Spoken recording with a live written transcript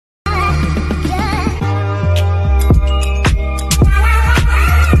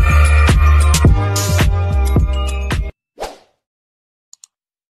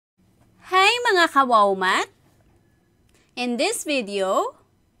mga kawawmat, in this video,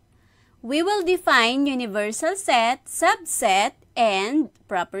 we will define universal set, subset, and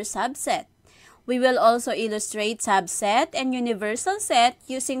proper subset. We will also illustrate subset and universal set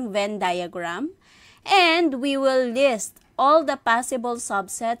using Venn diagram, and we will list all the possible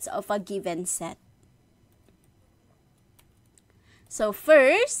subsets of a given set. So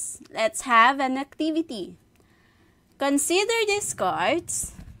first, let's have an activity. Consider these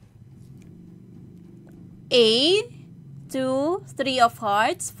cards: A, 2, 3 of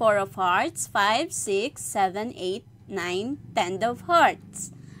hearts, 4 of hearts, 5, 6, 7, 8, 9, 10 of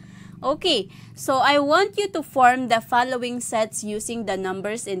hearts. Okay, so I want you to form the following sets using the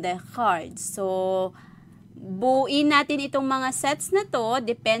numbers in the cards. So, buuin natin itong mga sets na to,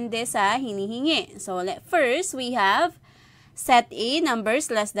 depende sa hinihingi. So, first, we have set A,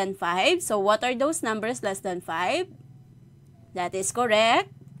 numbers less than 5. So, what are those numbers less than 5? That is correct.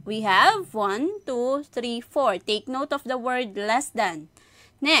 We have 1, 2, 3, 4. Take note of the word less than.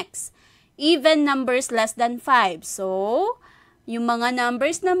 Next, even numbers less than 5. So, yung mga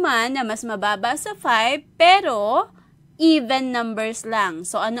numbers naman na mas mababa sa 5, pero even numbers lang.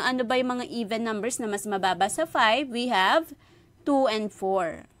 So, ano-ano ba yung mga even numbers na mas mababa sa 5? We have 2 and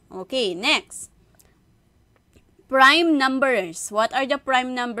 4. Okay, next. Prime numbers. What are the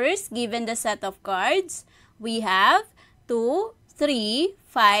prime numbers given the set of cards? We have 2, 3,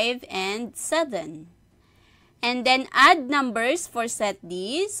 5, and 7. And then add numbers for set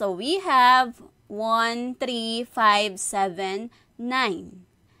D. So we have 1, 3, 5, 7, 9.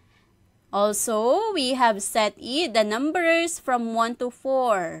 Also, we have set E, the numbers from 1 to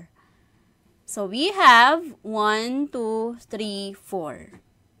 4. So we have 1, 2, 3, 4.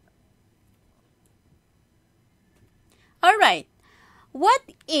 Alright, what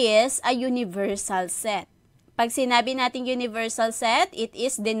is a universal set? Pag sinabi natin universal set, it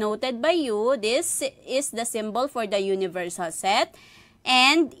is denoted by U. This is the symbol for the universal set.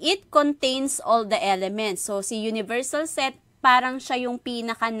 And it contains all the elements. So, si universal set, parang siya yung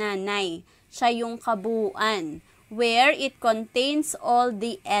pinakananay. Siya yung kabuuan. Where it contains all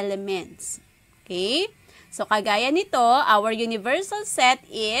the elements. Okay? So, kagaya nito, our universal set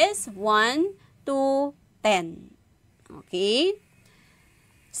is 1 to 10. Okay?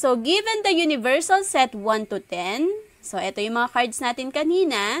 So, given the universal set 1 to 10, so ito yung mga cards natin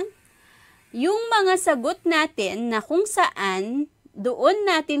kanina, yung mga sagot natin na kung saan doon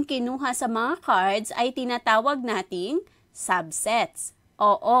natin kinuha sa mga cards ay tinatawag nating subsets.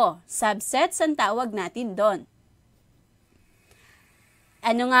 Oo, subsets ang tawag natin doon.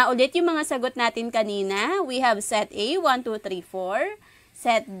 Ano nga ulit yung mga sagot natin kanina? We have set A, 1, 2, 3, 4.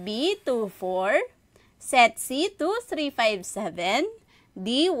 Set B, 2, 4. Set C, 2, 3, 5, 7.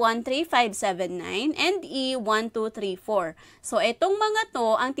 D, 1, 3, 5, 7, 9. And E, 1, 2, 3, 4. So, itong mga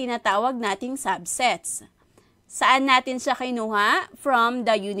to ang tinatawag nating subsets. Saan natin siya kinuha? From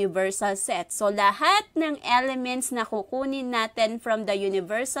the universal set. So, lahat ng elements na kukunin natin from the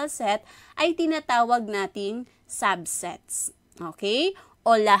universal set ay tinatawag nating subsets. Okay?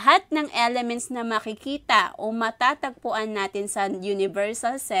 O lahat ng elements na makikita o matatagpuan natin sa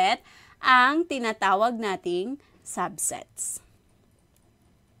universal set ang tinatawag nating subsets.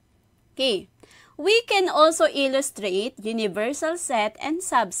 Okay. We can also illustrate universal set and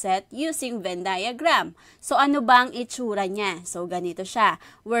subset using Venn diagram. So, ano ba ang itsura niya? So, ganito siya.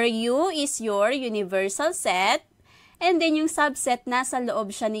 Where U is your universal set, and then yung subset nasa loob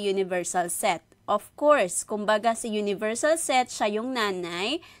siya ni universal set. Of course, kumbaga si universal set siya yung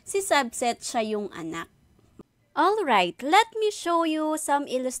nanay, si subset siya yung anak. Alright, let me show you some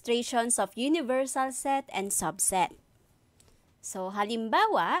illustrations of universal set and subset. So,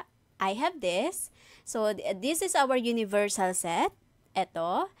 halimbawa, I have this. So, this is our universal set.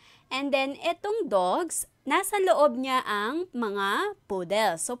 Ito. And then, itong dogs, nasa loob niya ang mga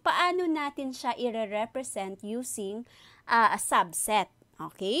poodles. So, paano natin siya i-represent using a subset?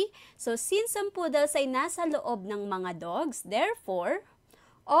 Okay? So, since ang poodles ay nasa loob ng mga dogs, therefore,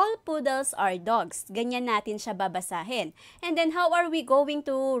 all poodles are dogs. Ganyan natin siya babasahin. And then, how are we going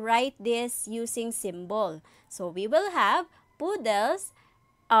to write this using symbol? So, we will have poodles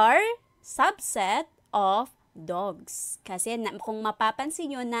are subset of dogs. Kasi kung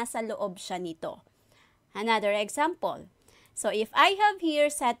mapapansin nyo, nasa loob siya nito. Another example. So, if I have here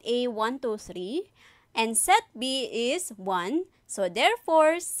set A, 1, 2, 3, and set B is 1, so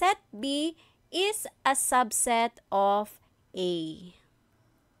therefore, set B is a subset of A.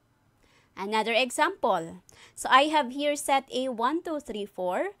 Another example. So, I have here set A, 1, 2, 3,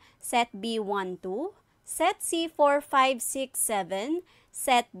 4, set B, 1, 2, set C, 4, 5, 6, 7,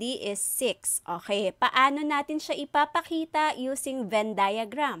 set D is 6. Okay, paano natin siya ipapakita using Venn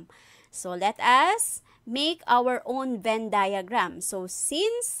diagram? So let us make our own Venn diagram. So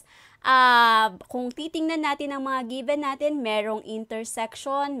since kung titingnan natin ang mga given natin, merong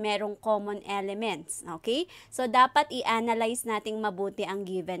intersection, merong common elements. Okay? So dapat i-analyze nating mabuti ang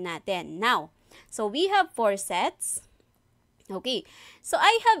given natin. Now, so we have 4 sets. Okay, so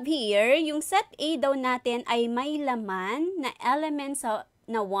I have here, yung set A daw natin ay may laman na elements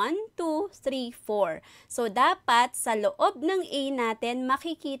na 1, 2, 3, 4. So, dapat sa loob ng A natin,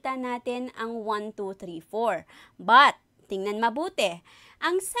 makikita natin ang 1, 2, 3, 4. But, tingnan mabuti.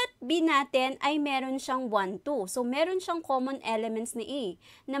 Ang set B natin ay meron siyang 1, 2. So, meron siyang common elements ni A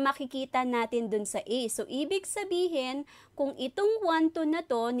na makikita natin dun sa A. So, ibig sabihin, kung itong 1, 2 na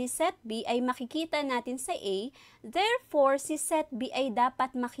to ni set B ay makikita natin sa A, therefore, si set B ay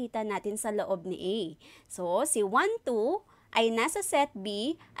dapat makita natin sa loob ni A. So, si 1, 2 ay nasa set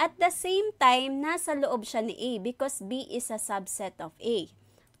B at the same time, nasa loob siya ni A because B is a subset of A.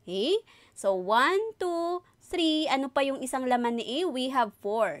 Okay? So, 1, 2, 3, ano pa yung isang laman ni A? We have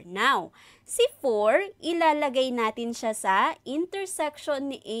 4. Now, si 4, ilalagay natin siya sa intersection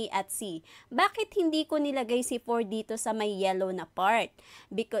ni A at C. Bakit hindi ko nilagay si 4 dito sa may yellow na part?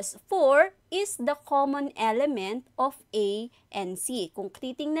 Because 4 is the common element of A and C. Kung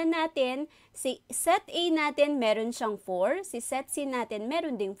titingnan natin, si set A natin meron siyang 4, si set C natin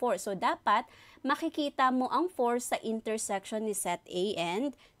meron ding 4. So, dapat makikita mo ang 4 sa intersection ni set A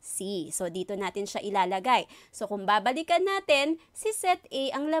and C. So, dito natin siya ilalagay. So, kung babalikan natin, si set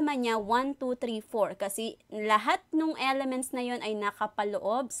A, ang laman niya 1, 2, 3, 4. Kasi lahat ng elements na yon ay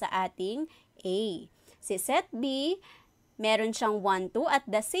nakapaloob sa ating A. Si set B, meron siyang 1, 2 at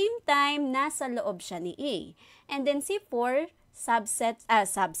the same time, nasa loob siya ni A. And then si 4,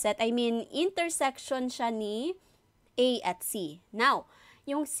 intersection siya ni A at C. Now,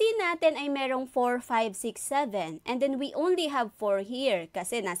 yung C natin ay merong 4, 5, 6, 7. And then we only have 4 here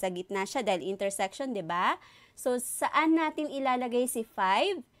kasi nasa gitna siya dahil intersection, di ba? So, saan natin ilalagay si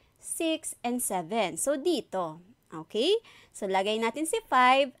 5, 6, and 7? So, dito. Okay? So, lagay natin si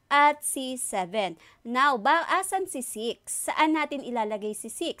 5 at si 7. Now, asan si 6? Saan natin ilalagay si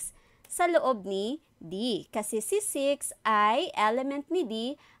 6? Sa loob ni D. Kasi si 6 ay element ni D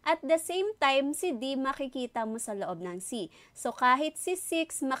at the same time si D makikita mo sa loob ng C. So kahit si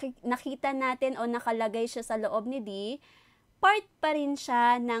 6 nakita natin o nakalagay siya sa loob ni D, part pa rin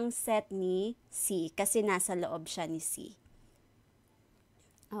siya ng set ni C kasi nasa loob siya ni C.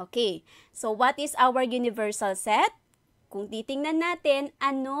 Okay, so what is our universal set? Kung titingnan natin,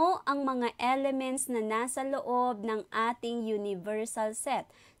 ano ang mga elements na nasa loob ng ating universal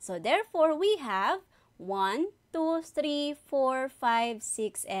set? So, therefore, we have 1, 2, 3, 4, 5,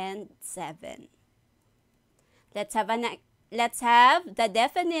 6, and 7. Let's have the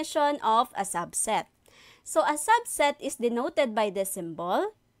definition of a subset. So, a subset is denoted by the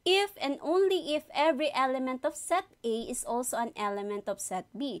symbol if and only if every element of set A is also an element of set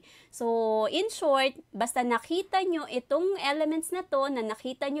B. So, in short, basta nakita nyo itong elements na to na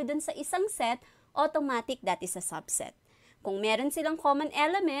nakita nyo dun sa isang set, automatic that is a subset. Kung meron silang common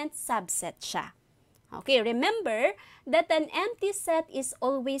element, subset siya. Okay, remember that an empty set is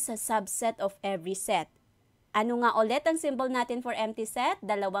always a subset of every set. Ano nga ulit ang symbol natin for empty set?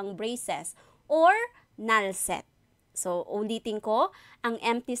 Dalawang braces or null set. So, ulitin ko, ang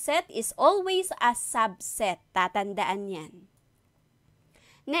empty set is always a subset. Tatandaan yan.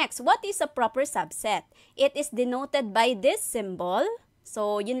 Next, what is a proper subset? It is denoted by this symbol.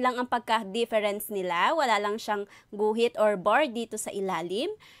 So, yun lang ang pagka-difference nila. Wala lang siyang guhit or bar dito sa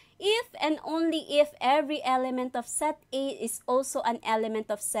ilalim. If and only if every element of set A is also an element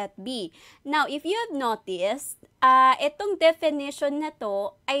of set B. Now, if you have noticed, itong definition na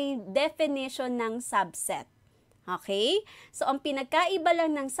to ay definition ng subset. Okay? So, ang pinagkaiba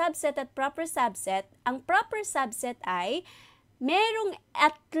lang ng subset at proper subset, ang proper subset ay merong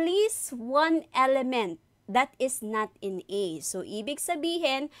at least one element that is not in A. So, ibig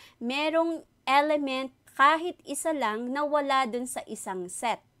sabihin, merong element kahit isa lang na wala dun sa isang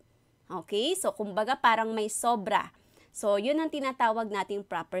set. Okay? So, kumbaga parang may sobra. So, yun ang tinatawag nating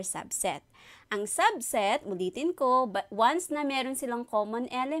proper subset. Ang subset, ulitin ko, but once na meron silang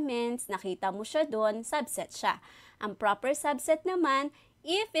common elements, nakita mo siya doon, subset siya. Ang proper subset naman,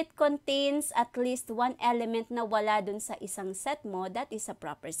 if it contains at least one element na wala doon sa isang set mo, that is a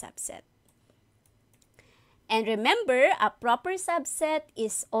proper subset. And remember, a proper subset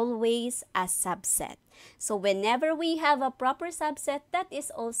is always a subset. So, whenever we have a proper subset, that is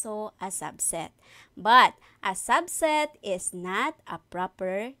also a subset. But, a subset is not a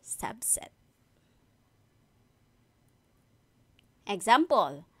proper subset.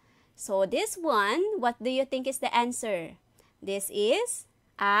 Example. So, this one, what do you think is the answer? This is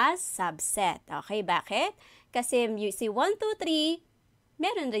a subset. Okay, bakit? Kasi si 1, 2, 3,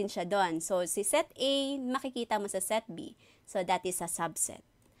 meron rin siya doon. So, si set A, makikita mo sa set B. So, that is a subset.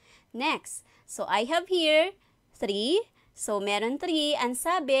 Next, so I have here 3. So, meron 3. Ang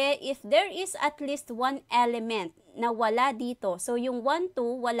sabi, if there is at least one element na wala dito. So, yung 1,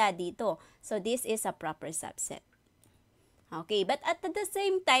 2, wala dito. So, this is a proper subset. Okay, but at the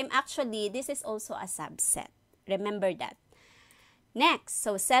same time, actually, this is also a subset. Remember that. Next,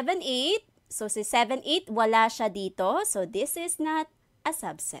 so 7, 8. So, si 7, 8, wala siya dito. So, this is not a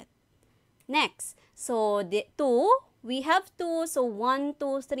subset. Next, so 2, we have 2. So, 1,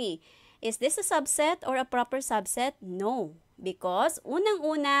 2, 3. Is this a subset or a proper subset? No, because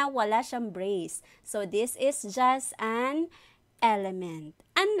unang-una, wala siyang brace. So, this is just an element.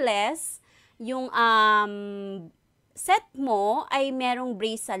 Unless, yung set mo ay merong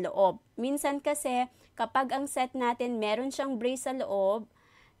brace sa loob. Minsan kasi, kapag ang set natin meron siyang brace sa loob,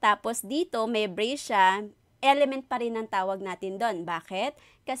 tapos dito may brace siya, element pa rin ang tawag natin doon. Bakit?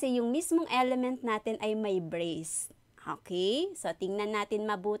 Kasi yung mismong element natin ay may brace. Okay? So, tingnan natin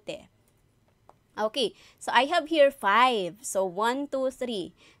mabuti. Okay, so I have here 5. So, 1, 2,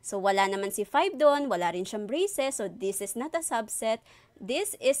 3. So, wala naman si 5 doon. Wala rin siyang braces. So, this is not a subset.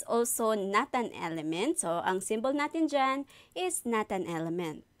 This is also not an element. So, ang symbol natin dyan is not an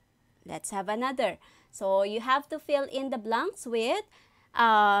element. Let's have another. So, you have to fill in the blanks with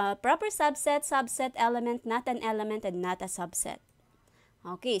proper subset, subset element, not an element, and not a subset.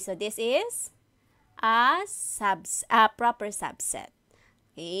 Okay, so this is a proper subset.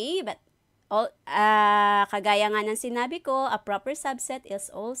 Okay, but kagaya nga ng sinabi ko, a proper subset is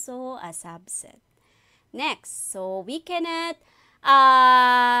also a subset. Next, so we cannot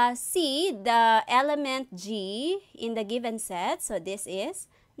see the element G in the given set. So this is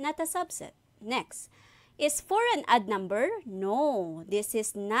not a subset. Next, is 4 an odd number? No, this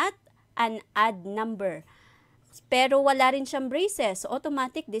is not an odd number. Pero wala rin siyang braces. So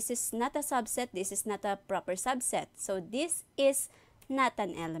automatic, this is not a subset. This is not a proper subset. So this is not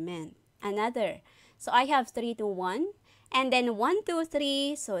an element. Another. So, I have 3, 2, 1. And then 1, 2,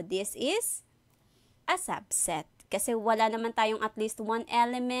 3. So, this is a subset. Kasi wala naman tayong at least one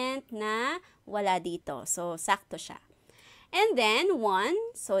element na wala dito. So, sakto siya. And then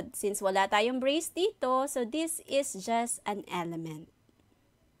 1. So, since wala tayong brace dito, so this is just an element.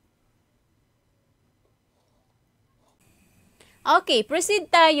 Okay, proceed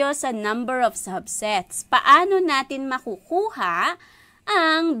tayo sa number of subsets. Paano natin makukuha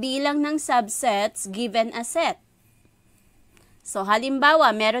ang bilang ng subsets given a set? So, halimbawa,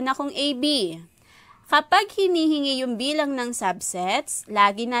 meron akong AB. Kapag hinihingi yung bilang ng subsets,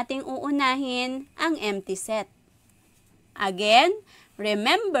 lagi nating uunahin ang empty set. Again,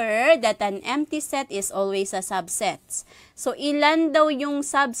 remember that an empty set is always a subset. So, ilan daw yung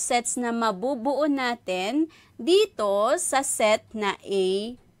subsets na mabubuo natin dito sa set na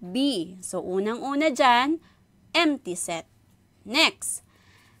A, B? So, unang-una dyan, empty set. Next,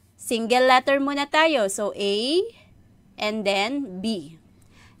 single letter muna tayo. So, A and then B.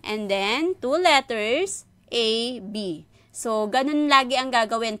 And then, 2 letters, A, B. So, ganun lagi ang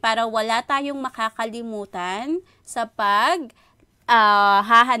gagawin para wala tayong makakalimutan sa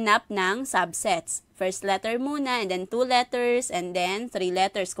hahanap ng subsets. First letter muna, and then 2 letters, and then 3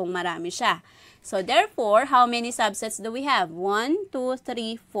 letters kung marami siya. So, therefore, how many subsets do we have? 1, 2,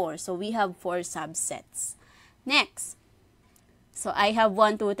 3, 4. So, we have 4 subsets. Next. So, I have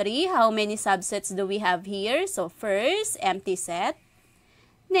 1, 2, 3. How many subsets do we have here? So, first, empty set.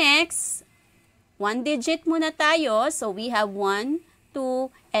 Next, 1 digit muna tayo. So, we have 1,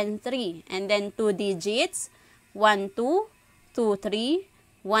 2, and 3. And then, 2 digits. 1, 2, 2, 3,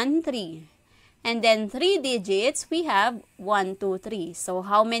 1, 3. And then, 3 digits, we have 1, 2, 3. So,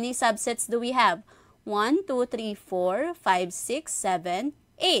 how many subsets do we have? 1, 2, 3, 4, 5, 6, 7,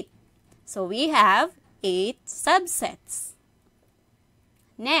 8. So, we have 8 subsets.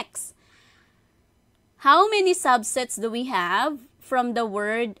 Next, how many subsets do we have from the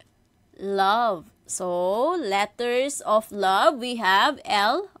word love? So, letters of love, we have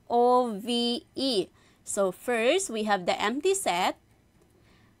L-O-V-E. So, first, we have the empty set.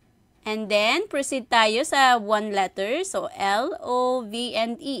 And then, proceed tayo sa 1 letter. So, L-O-V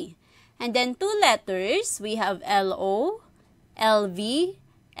and E. And then, 2 letters, we have L-O, L-V,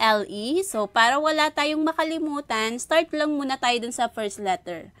 L-E. So, para wala tayong makalimutan, start lang muna tayo dun sa first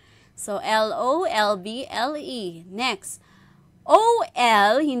letter. So, L-O, L-V, L-E. Next,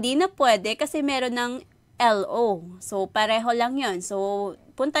 O-L, hindi na pwede kasi meron ng L-O. So, pareho lang yon. So,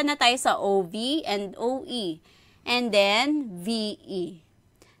 punta na tayo sa O-V and O-E. And then, V-E.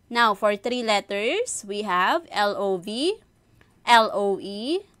 Now, for 3 letters, we have L-O-V,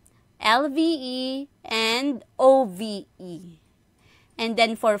 LOE, LVE, and OVE. And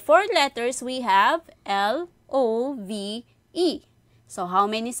then for 4 letters, we have LOVE. So how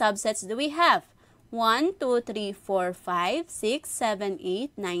many subsets do we have? 1, 2, 3, 4, 5, 6, 7,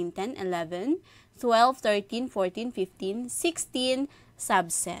 8, 9, 10, 11, 12, 13, 14, 15, 16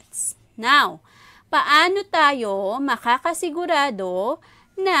 subsets. Now, paano tayo makakasigurado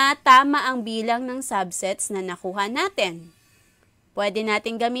na tama ang bilang ng subsets na nakuha natin? Pwede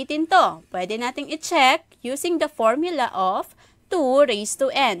nating gamitin to. Pwede nating i-check using the formula of 2 raised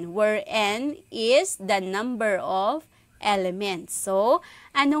to n, where n is the number of elements. So,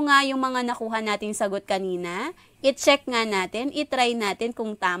 ano nga yung mga nakuha nating sagot kanina? I-check nga natin, i-try natin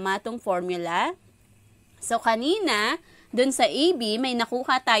kung tama tong formula. So, kanina, dun sa AB, may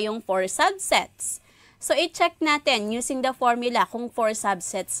nakuha tayong 4 subsets. So, i-check natin using the formula kung 4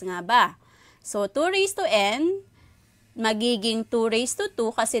 subsets nga ba. So, 2 raised to n, magiging 2 raised to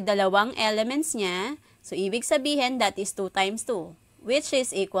 2 kasi dalawang elements niya. So, ibig sabihin, that is 2 times 2, which is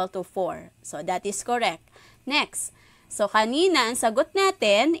equal to 4. So, that is correct. Next, so kanina, ang sagot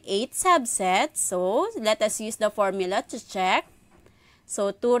natin, 8 subsets. So, let us use the formula to check. So,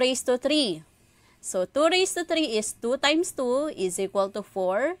 2 raised to 3. So, 2 raised to 3 is 2 times 2 is equal to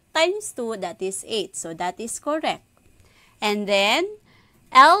 4 times 2, that is 8. So, that is correct. And then,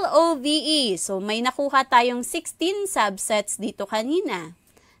 LOVE. So, may nakuha tayong 16 subsets dito kanina.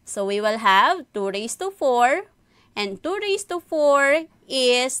 So, we will have 2 raised to 4. And 2 raised to 4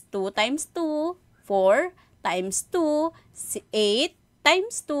 is 2 times 2, 4 times 2, 8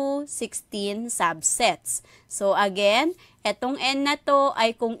 times 2, 16 subsets. So, again, etong n na to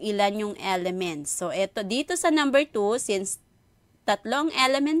ay kung ilan yung elements. So, eto dito sa number 2, since tatlong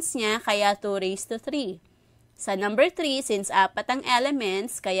elements niya, kaya 2 raised to 3. Sa number 3, since 4 ang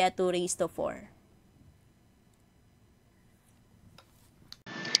elements, kaya 2 raised to 4.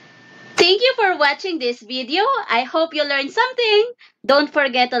 Thank you for watching this video. I hope you learned something. Don't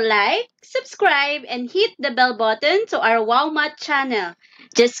forget to like, subscribe, and hit the bell button to our Wow Math channel.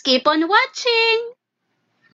 Just keep on watching!